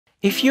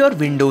If your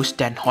Windows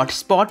 10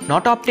 hotspot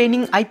not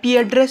obtaining IP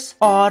address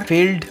or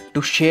failed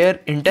to share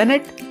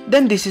internet,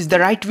 then this is the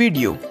right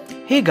video.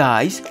 Hey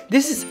guys,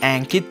 this is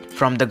Ankit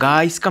from the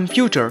Guy's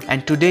Computer,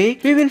 and today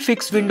we will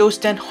fix Windows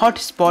 10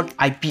 hotspot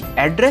IP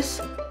address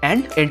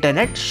and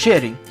internet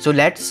sharing. So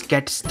let's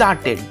get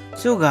started.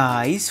 So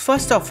guys,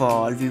 first of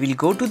all we will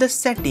go to the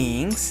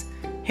settings.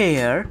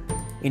 Here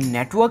in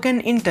network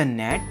and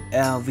internet,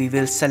 we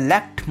will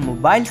select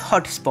mobile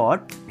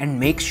hotspot and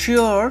make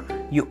sure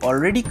you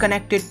already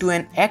connected to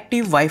an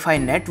active Wi-Fi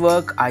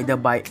network either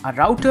by a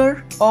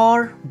router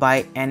or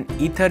by an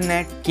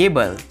Ethernet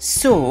cable.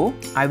 So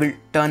I will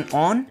turn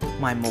on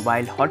my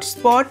mobile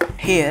hotspot.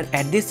 Here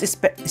at this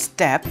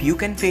step you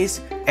can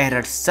face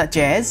errors such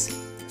as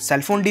cell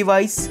phone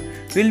device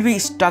will be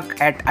stuck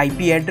at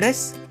IP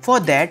address. For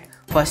that,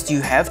 first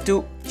you have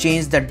to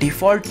change the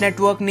default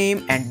network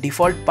name and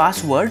default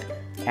password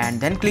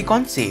and then click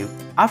on save.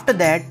 After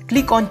that,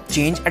 click on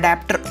change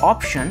adapter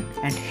option,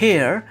 and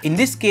here in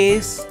this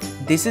case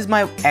this is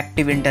my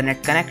active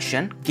internet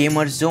connection,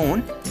 gamer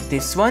zone,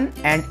 this one,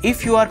 and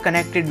if you are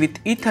connected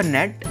with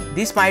Ethernet,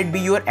 this might be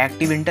your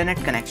active internet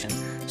connection.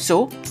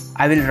 So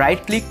I will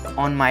right click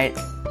on my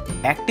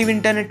active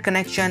internet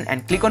connection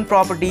and click on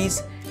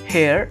properties.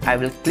 Here I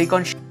will click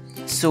on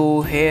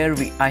so here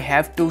I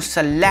have to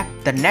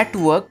select the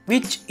network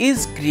which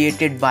is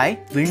created by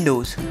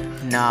Windows.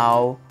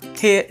 Now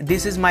here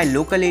this is my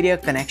local area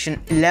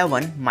connection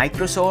 11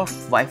 Microsoft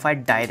Wi-Fi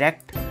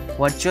Direct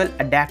virtual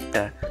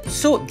adapter.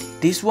 So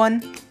this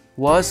one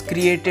was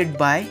created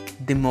by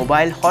the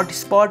mobile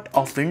hotspot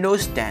of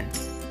Windows 10,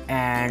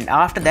 and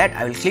after that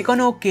I will click on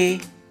OK,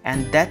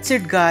 and that's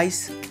it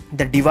guys.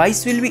 The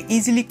device will be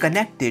easily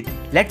connected.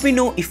 Let me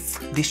know if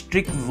this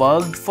trick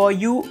worked for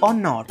you or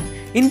not.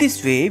 In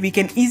this way, we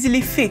can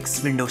easily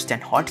fix Windows 10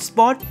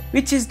 hotspot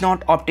which is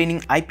not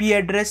obtaining IP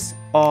address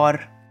or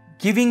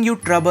giving you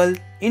trouble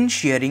in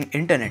sharing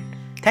internet.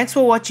 Thanks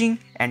for watching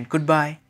and goodbye.